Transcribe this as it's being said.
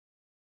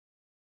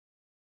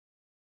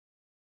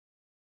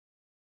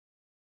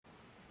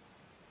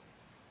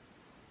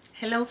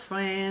Hello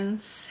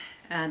friends,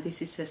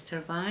 this is Esther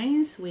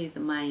Vines with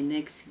my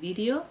next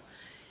video.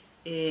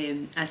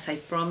 As I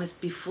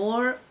promised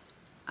before,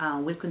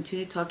 we'll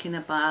continue talking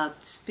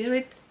about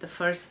spirit.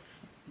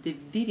 The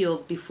video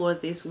before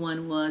this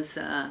one was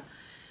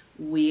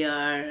we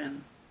are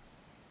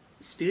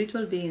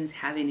spiritual beings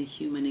having a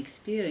human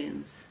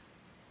experience.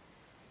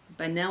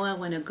 But now I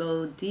want to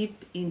go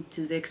deep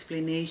into the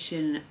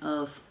explanation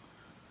of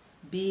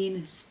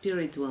being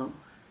spiritual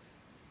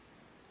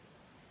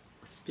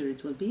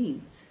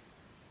beings.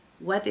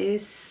 What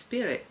is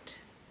spirit?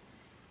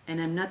 And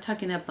I'm not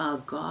talking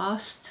about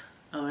ghost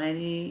or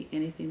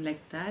anything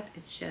like that.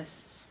 It's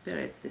just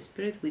spirit, the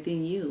spirit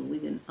within you,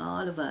 within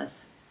all of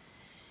us.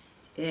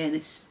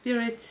 And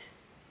spirit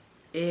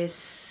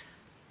is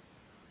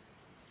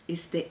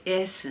the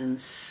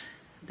essence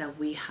that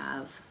we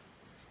have,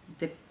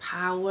 the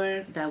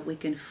power that we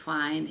can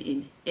find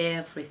in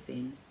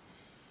everything.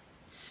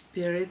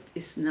 Spirit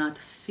is not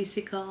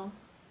physical,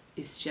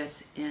 it's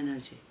just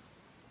energy.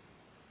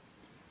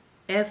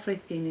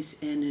 Everything is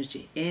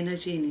energy.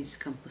 Energy in its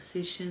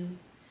composition,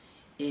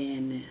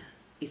 and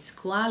its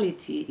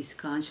quality is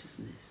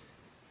consciousness.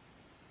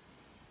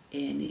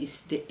 And it's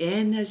the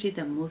energy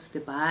that moves the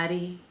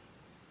body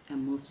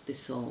and moves the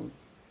soul.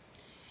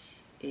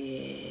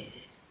 The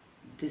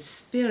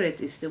spirit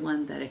is the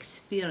one that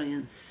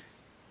experiences.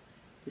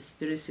 The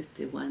spirit is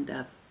the one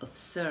that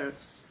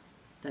observes,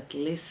 that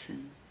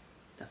listens,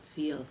 that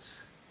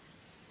feels.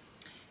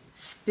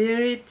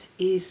 Spirit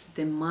is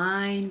the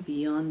mind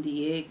beyond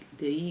the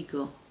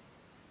ego,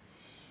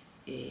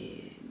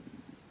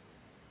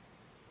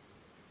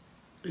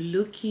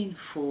 looking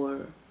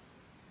for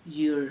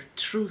your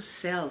true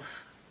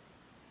self.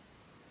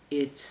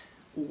 It's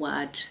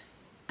what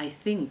I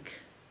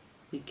think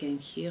we came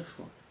here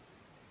for.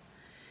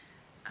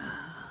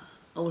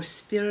 Our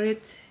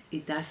spirit,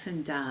 it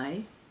doesn't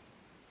die,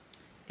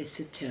 it's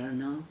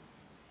eternal.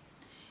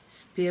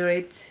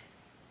 Spirit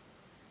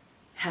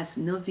has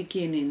no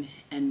beginning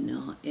and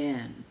no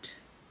end.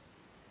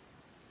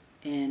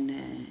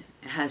 And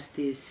as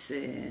this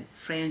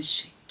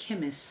French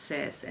chemist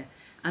says,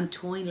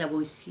 Antoine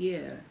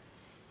Lavoisier,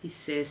 he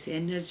says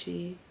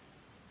energy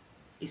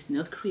is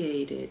not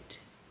created,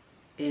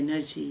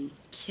 energy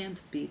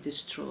can't be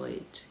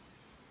destroyed,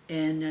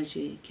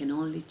 energy can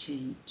only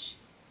change.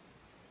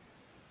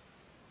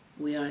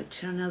 We are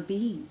eternal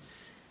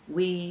beings.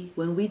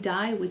 When we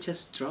die, we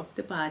just drop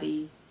the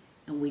body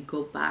and we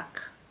go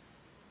back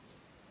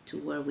to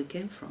where we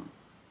came from,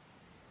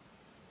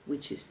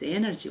 which is the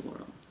energy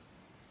world.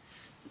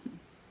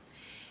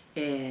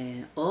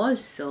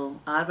 Also,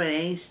 Albert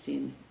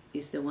Einstein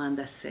is the one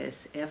that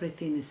says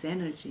everything is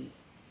energy,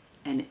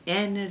 and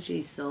energy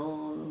is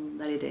all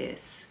that it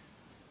is.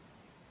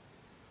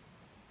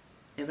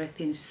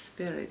 Everything is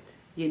spirit.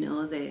 You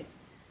know, the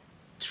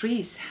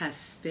trees have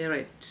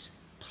spirit,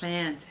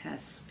 plant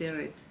has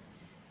spirit,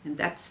 and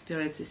that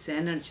spirit is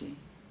energy.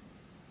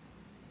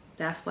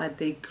 That's why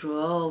they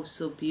grow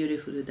so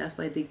beautifully. That's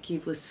why they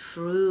give us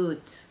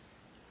fruit,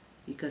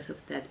 because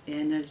of that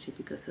energy,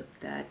 because of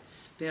that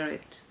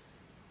spirit.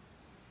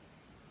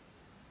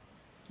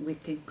 We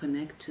can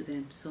connect to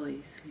them so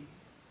easily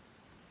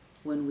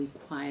when we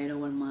quiet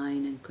our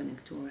mind and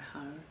connect to our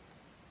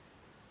hearts.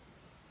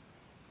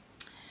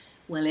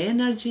 Well,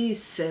 energy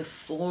is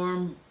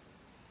formed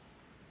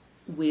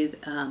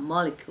with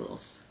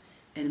molecules,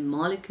 and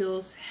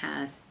molecules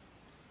has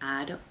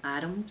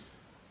atoms.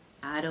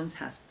 Atoms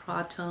has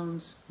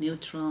protons,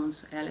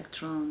 neutrons,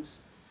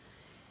 electrons,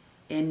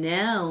 and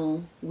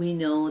now we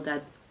know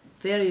that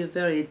very,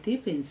 very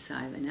deep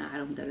inside an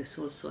atom there is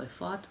also a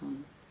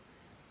photon,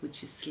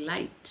 which is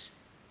light,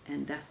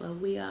 and that's what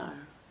we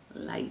are,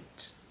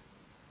 light.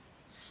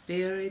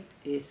 Spirit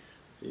is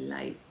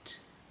light,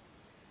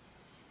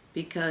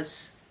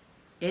 because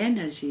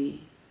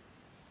energy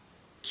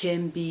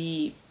can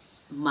be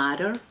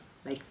matter,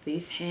 like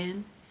this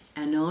hand,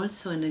 and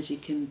also energy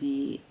can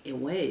be a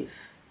wave,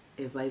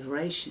 a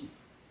vibration,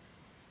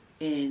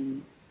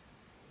 and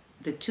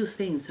the two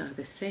things are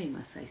the same.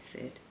 As I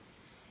said,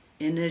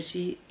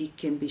 energy, it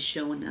can be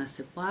shown as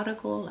a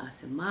particle,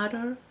 as a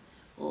matter,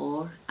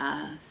 or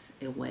as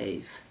a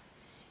wave,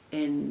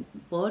 and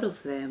both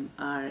of them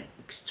are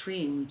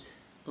extremes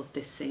of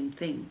the same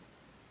thing,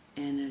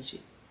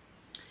 energy.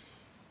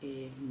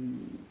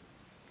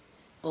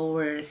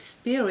 Our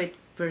spirit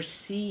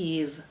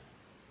perceive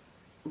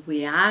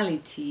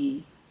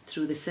reality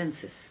through the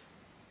senses,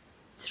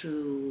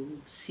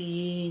 through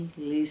seeing,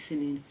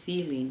 listening,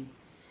 feeling.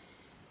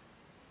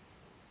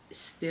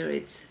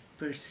 Spirits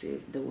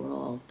perceive the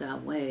world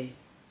that way.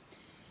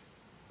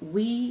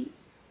 We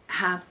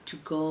have to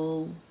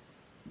go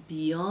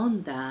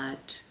beyond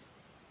that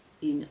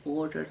in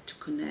order to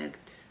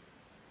connect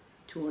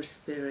to our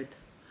spirit,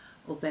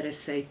 or better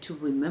say, to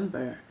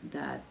remember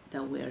that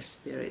we are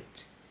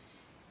spirit.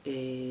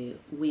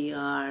 We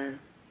are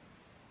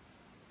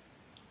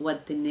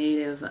what the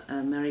Native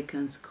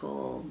Americans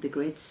call the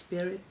Great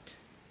Spirit,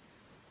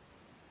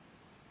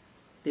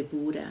 the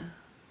Buddha,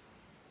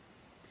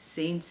 the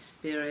Saint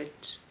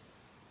Spirit,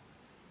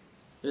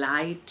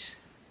 light,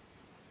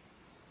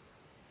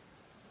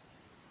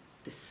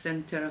 the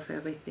center of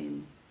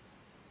everything.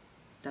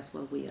 That's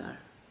what we are.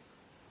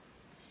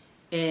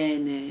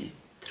 And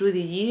through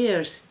the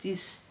years,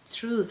 this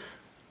truth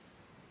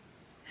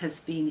has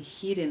been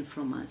hidden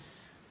from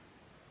us,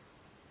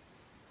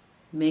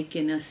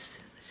 making us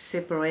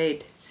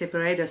separate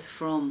us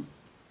from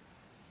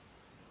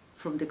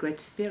the Great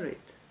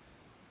Spirit,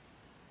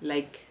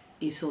 like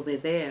it's over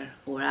there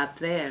or up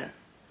there.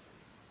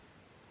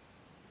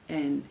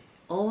 And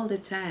all the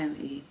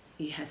time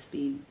it has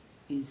been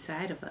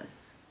inside of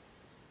us.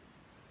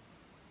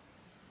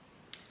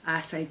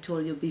 As I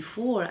told you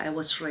before, I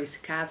was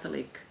raised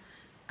Catholic.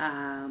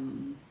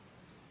 And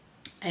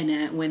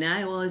when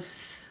I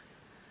was,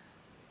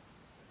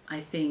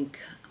 I think,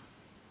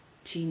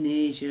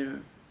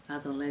 teenager,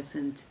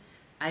 adolescent,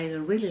 I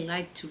really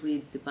liked to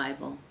read the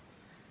Bible.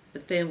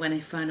 But then when I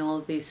found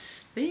all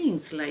these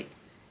things, like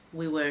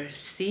we were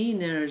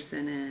sinners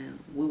and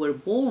we were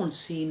born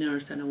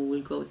sinners and we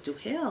will go to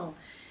hell,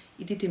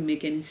 it didn't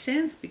make any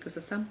sense, because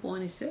at some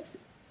point it says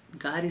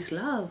God is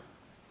love.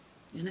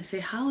 And I say,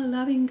 how a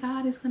loving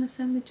God is going to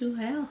send me to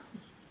hell?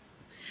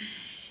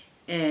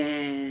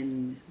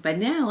 But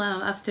now,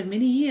 after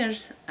many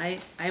years,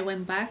 I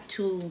went back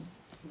to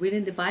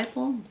reading the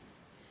Bible.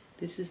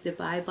 This is the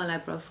Bible I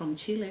brought from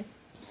Chile.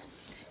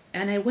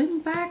 And I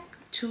went back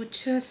to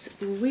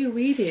just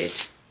reread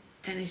it.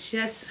 And it's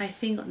just, I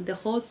think the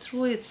whole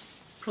truth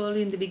is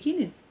probably in the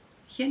beginning.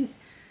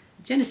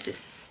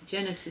 Genesis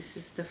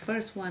is the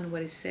first one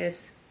where it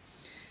says,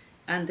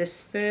 and the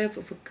Spirit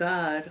of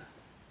God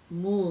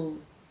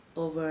moved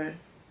over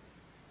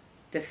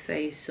the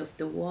face of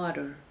the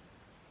water.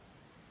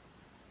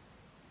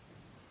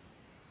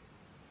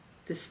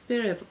 The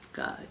Spirit of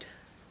God.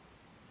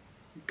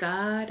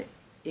 God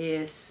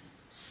is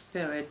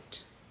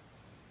Spirit.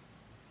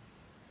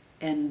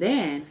 And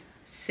then,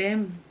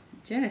 same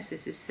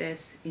Genesis, it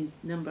says in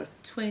number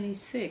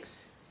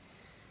 26,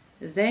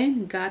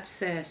 then God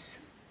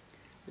says,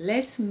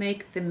 let's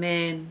make the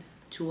man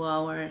to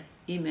our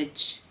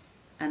image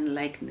and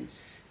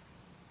likeness.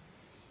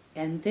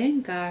 And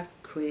then God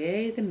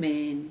created the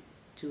man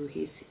to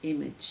his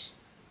image.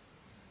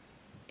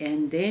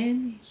 And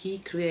then he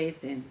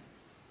created them,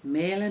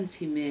 male and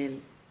female,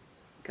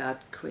 God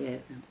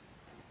created them.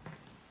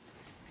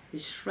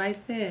 It's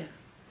right there.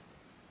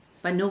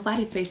 But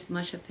nobody pays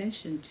much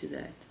attention to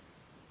that.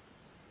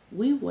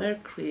 We were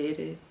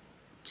created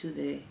to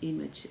the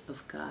image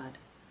of God.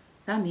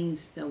 That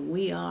means that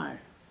we are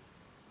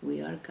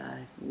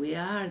God. We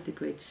are the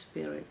Great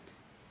Spirit.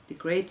 The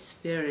Great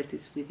Spirit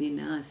is within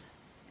us,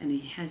 and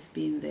it has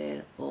been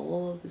there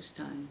all this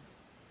time.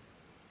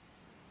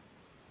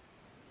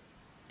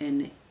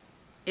 And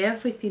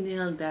everything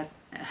else that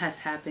has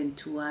happened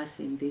to us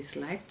in this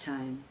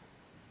lifetime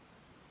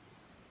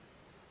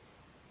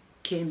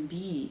can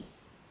be,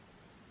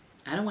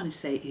 I don't want to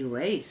say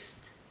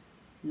erased,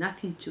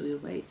 nothing to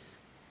erase.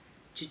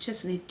 You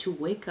just need to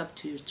wake up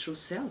to your true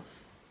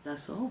self.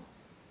 That's all.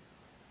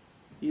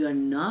 You are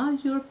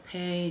not your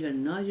pain, you are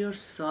not your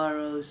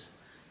sorrows,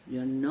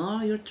 you are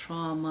not your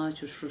trauma,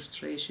 your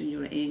frustration,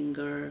 your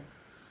anger,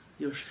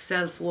 your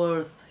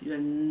self-worth. You are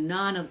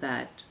none of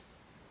that.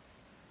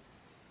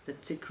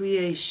 That's a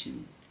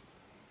creation.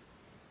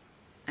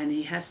 And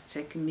it has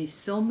taken me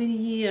so many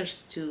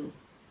years to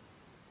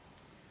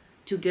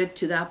get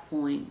to that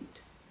point.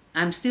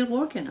 I'm still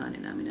working on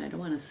it. I mean, I don't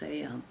want to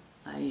say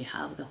I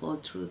have the whole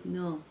truth,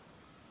 no.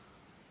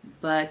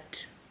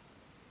 But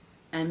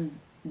I'm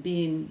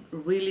being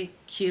really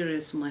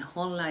curious my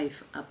whole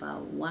life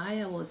about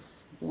why I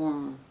was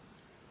born,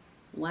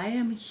 why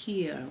I'm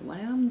here, what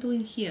I'm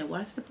doing here,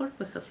 what's the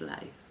purpose of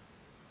life.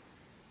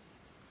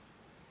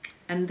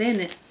 And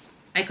then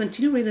I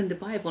continued reading the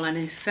Bible, and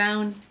I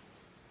found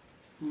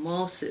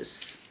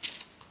Moses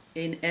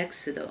in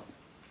Exodus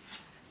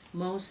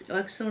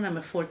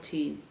number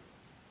 14.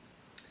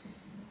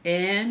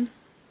 And,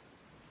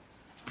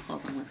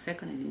 hold on 1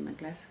 second, I need my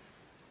glasses.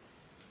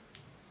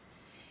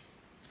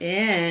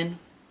 And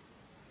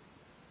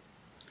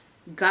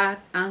God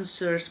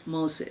answers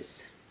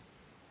Moses.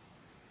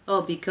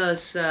 Oh,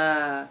 because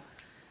God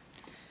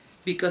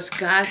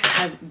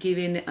has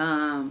given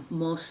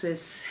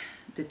Moses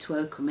the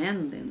 12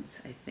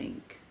 commandments, I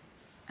think.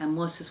 And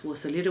Moses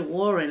was a little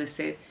worried and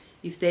said,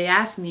 if they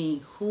ask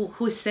me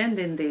who's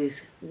sending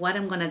this, what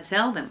I'm going to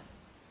tell them?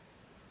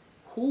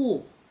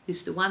 Who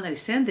is the one that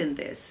is sending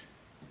this?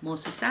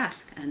 Moses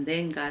asked. And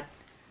then God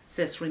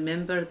says,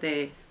 remember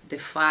the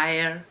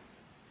fire.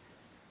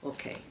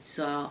 Okay,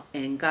 so,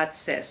 and God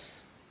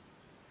says,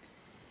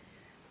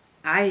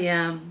 I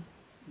am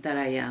that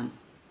I am.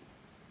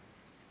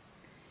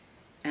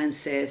 And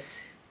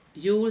says,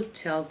 you'll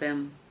tell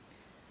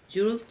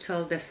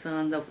the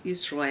son of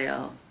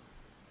Israel,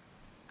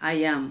 I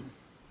am,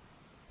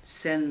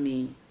 send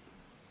me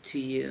to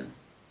you.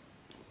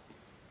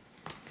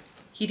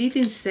 He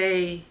didn't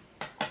say,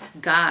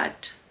 God,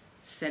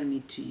 send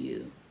me to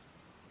you,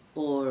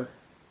 or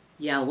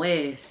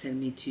Yahweh, send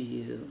me to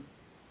you,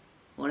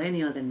 or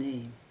any other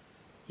name.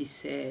 He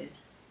says,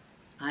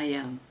 I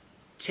am.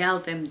 tell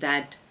them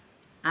that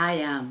I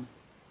am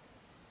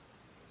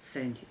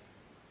sent you.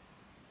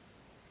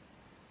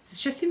 So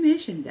just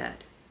imagine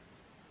that.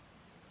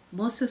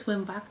 Moses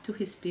went back to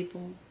his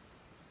people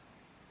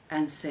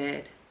and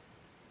said,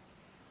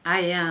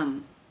 I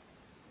am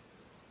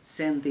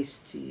send this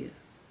to you.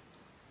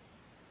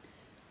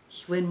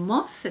 When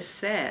Moses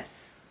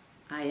says,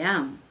 I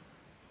am,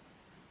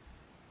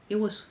 he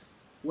was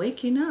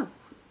waking up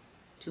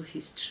to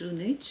his true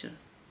nature.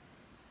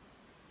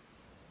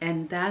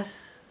 And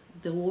that's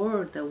the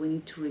word that we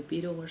need to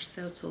repeat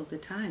ourselves all the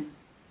time.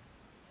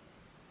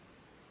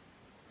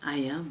 I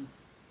am.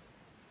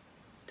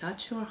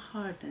 Touch your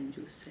heart and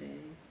you say,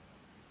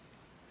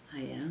 I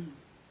am.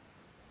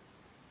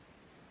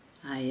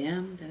 I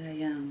am that I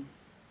am.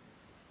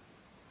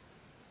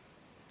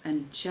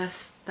 And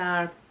just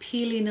start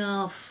peeling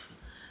off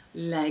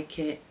like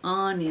an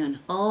onion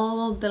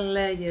all the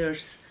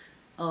layers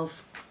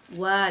of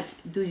what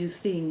do you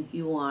think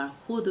you are,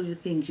 who do you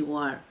think you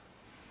are.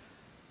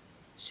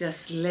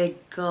 Just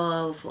let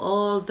go of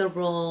all the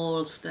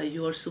roles that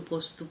you are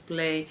supposed to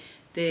play,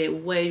 the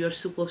way you're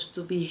supposed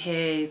to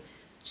behave.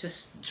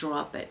 Just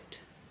drop it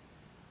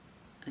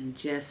and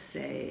just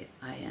say,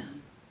 I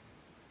am.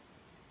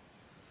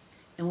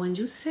 And when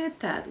you said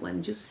that,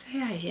 when you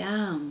say I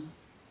am,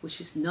 which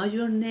is not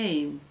your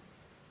name,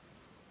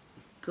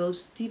 it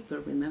goes deeper,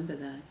 remember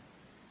that.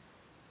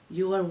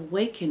 You are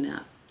waking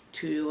up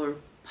to your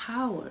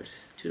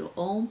powers, to your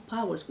own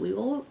powers.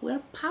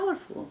 We're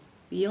powerful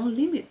beyond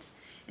limits.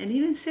 And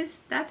even says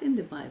that in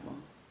the Bible.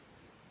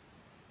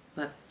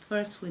 But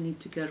first we need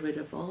to get rid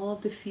of all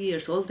the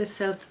fears, all the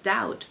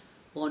self-doubt.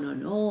 Oh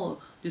no,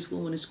 this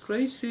woman is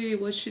crazy.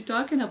 What's she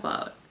talking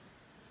about?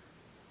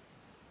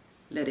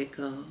 Let it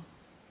go.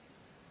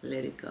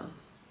 Let it go.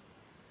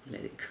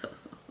 Let it go.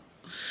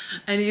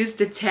 And use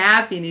the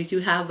tapping if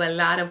you have a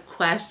lot of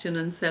question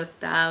and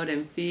self-doubt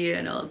and fear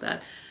and all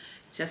that.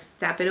 Just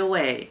tap it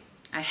away.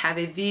 I have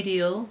a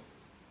video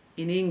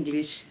in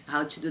English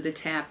how to do the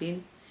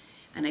tapping.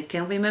 And I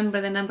can't remember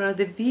the number of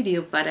the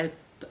video, but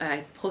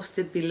I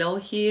posted below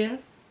here.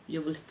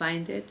 You will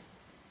find it.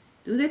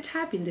 Do the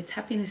tapping. The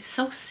tapping is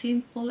so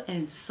simple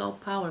and so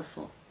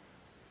powerful.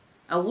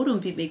 I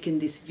wouldn't be making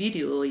this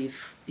video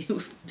if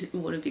it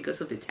weren't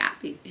because of the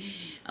tapping.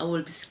 I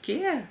would be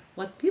scared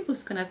what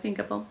people's gonna think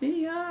about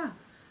me.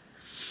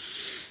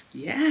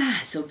 Yeah.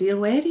 So be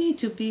ready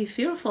to be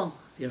fearful.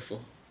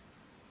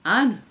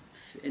 And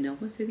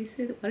what did he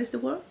say? What is the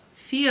word?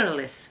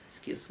 Fearless.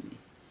 Excuse me.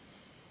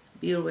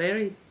 Be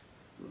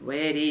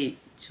ready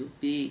to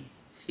be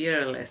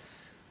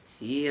fearless.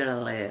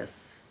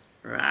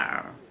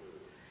 Rawr.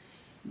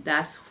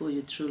 That's who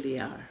you truly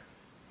are.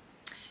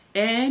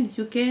 And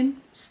you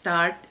can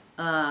start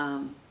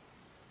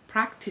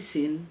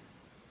practicing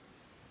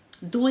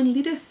doing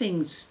little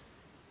things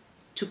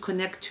to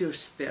connect to your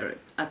spirit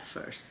at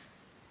first.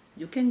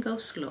 You can go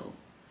slow.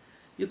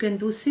 You can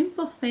do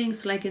simple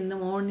things like in the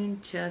morning,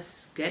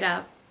 just get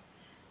up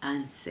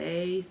and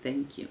say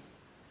thank you.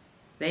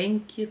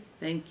 Thank you,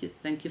 thank you,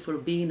 thank you for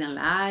being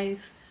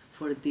alive,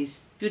 for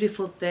this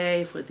beautiful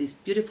day, for this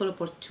beautiful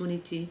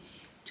opportunity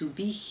to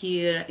be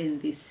here in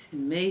this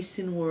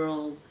amazing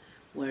world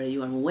where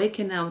you are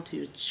waking up to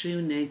your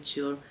true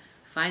nature,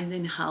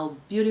 finding how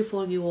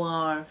beautiful you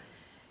are,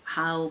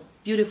 how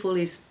beautiful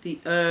is the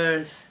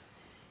earth,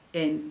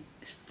 and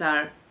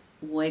start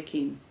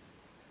waking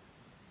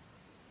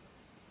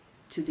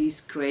to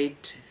this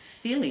great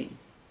feeling,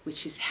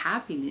 which is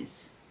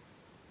happiness,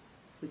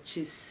 which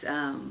is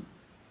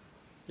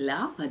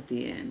love at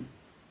the end.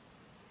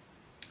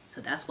 So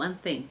that's one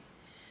thing.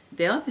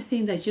 The other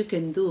thing that you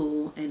can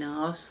do, and I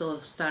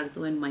also start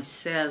doing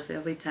myself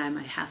every time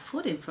I have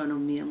food in front of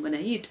me, I'm gonna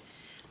eat,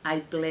 I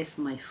bless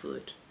my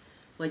food.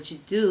 What you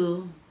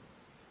do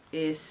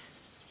is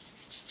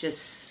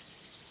just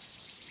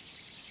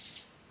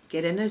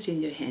get energy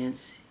in your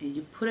hands and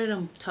you put it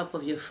on top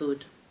of your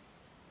food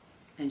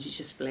and you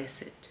just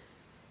bless it.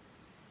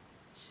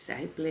 Say,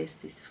 I bless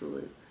this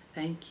food.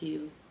 Thank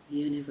you,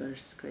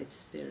 universe, great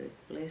spirit,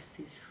 bless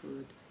this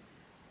food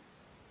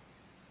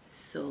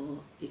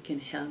so it can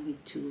help me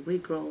to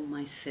regrow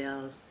my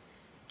cells,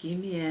 give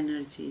me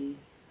energy,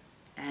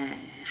 and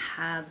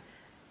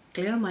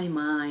clear my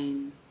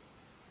mind,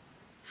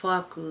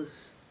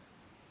 focus,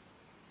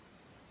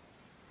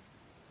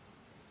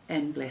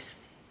 and bless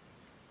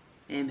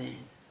me. Amen.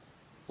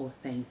 Or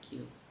thank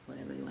you,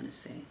 whatever you want to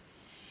say.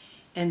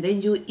 And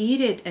then you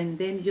eat it, and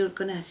then you're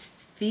gonna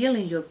feel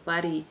in your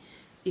body,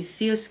 it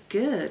feels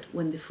good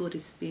when the food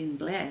is being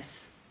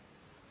blessed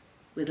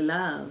with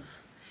love.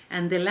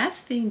 And the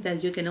last thing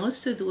that you can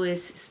also do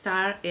is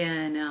start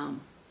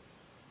an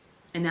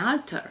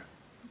altar,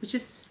 which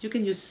is, you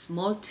can use a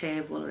small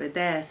table or a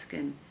desk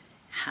and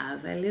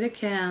have a little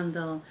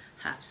candle,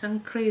 have some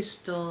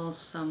crystals,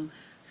 some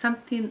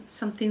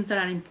things that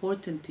are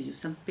important to you,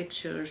 some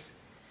pictures.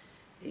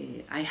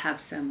 I have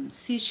some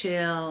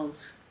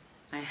seashells,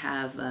 I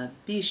have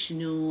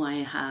Vishnu, I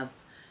have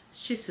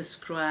Jesus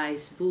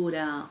Christ,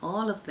 Buddha,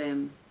 all of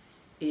them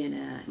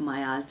in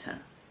my altar.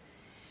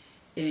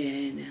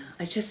 And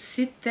I just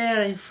sit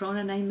there in front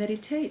and I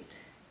meditate.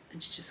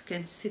 And you just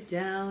can sit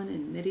down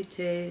and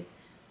meditate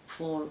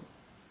for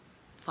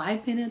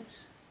 5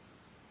 minutes.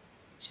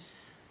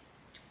 Just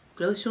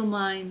close your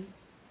mind,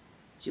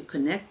 you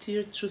connect to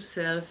your true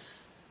self,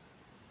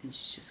 and you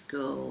just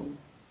go,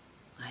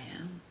 I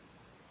am.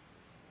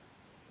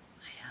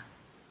 I am.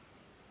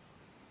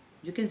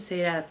 You can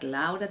say that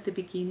loud at the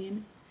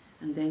beginning,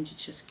 and then you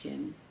just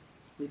can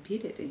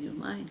repeat it in your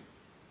mind.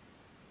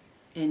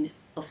 And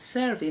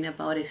observing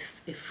about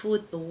a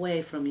foot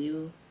away from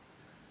you,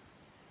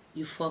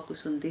 you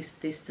focus on this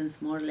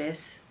distance more or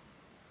less.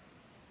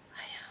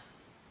 I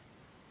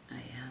am.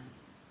 I am.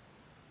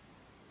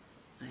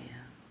 I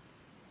am.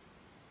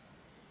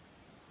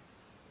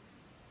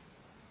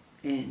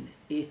 And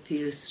it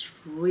feels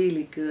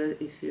really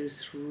good. It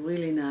feels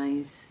really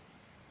nice.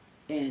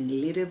 And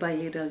little by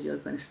little, you're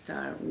going to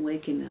start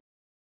waking